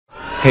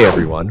Hey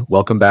everyone,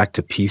 welcome back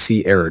to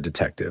PC Error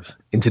Detective.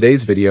 In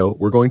today's video,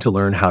 we're going to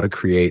learn how to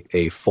create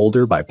a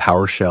folder by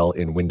PowerShell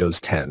in Windows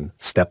 10,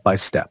 step by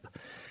step.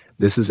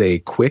 This is a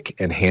quick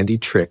and handy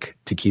trick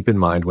to keep in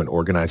mind when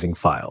organizing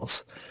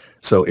files.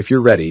 So if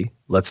you're ready,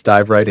 let's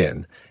dive right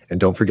in,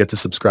 and don't forget to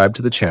subscribe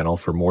to the channel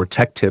for more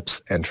tech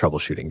tips and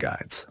troubleshooting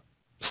guides.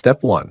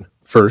 Step 1.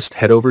 First,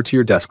 head over to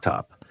your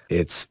desktop.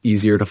 It's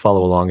easier to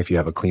follow along if you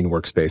have a clean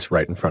workspace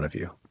right in front of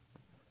you.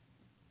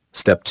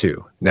 Step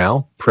 2.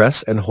 Now,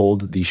 press and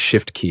hold the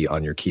Shift key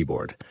on your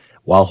keyboard.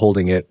 While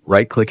holding it,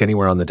 right-click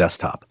anywhere on the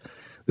desktop.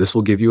 This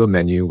will give you a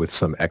menu with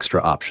some extra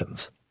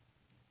options.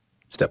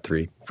 Step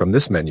 3. From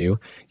this menu,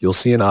 you'll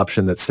see an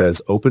option that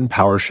says Open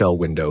PowerShell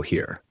window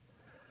here.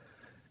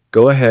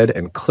 Go ahead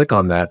and click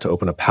on that to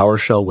open a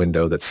PowerShell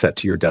window that's set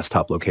to your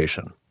desktop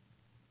location.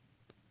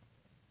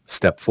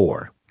 Step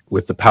 4.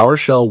 With the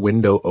PowerShell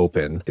window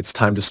open, it's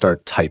time to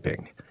start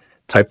typing.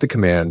 Type the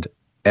command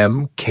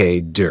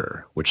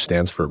mkdir, which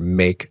stands for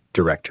make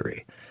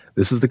directory.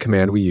 This is the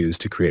command we use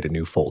to create a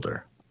new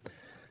folder.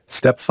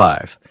 Step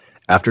 5.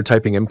 After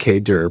typing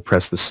mkdir,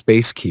 press the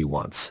space key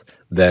once.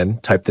 Then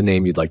type the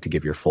name you'd like to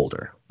give your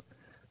folder.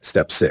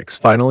 Step 6.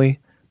 Finally,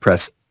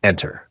 press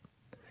enter.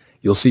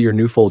 You'll see your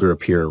new folder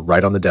appear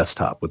right on the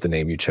desktop with the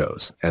name you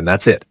chose. And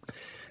that's it.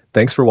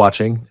 Thanks for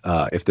watching.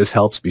 If this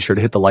helps, be sure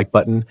to hit the like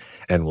button,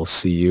 and we'll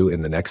see you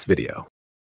in the next video.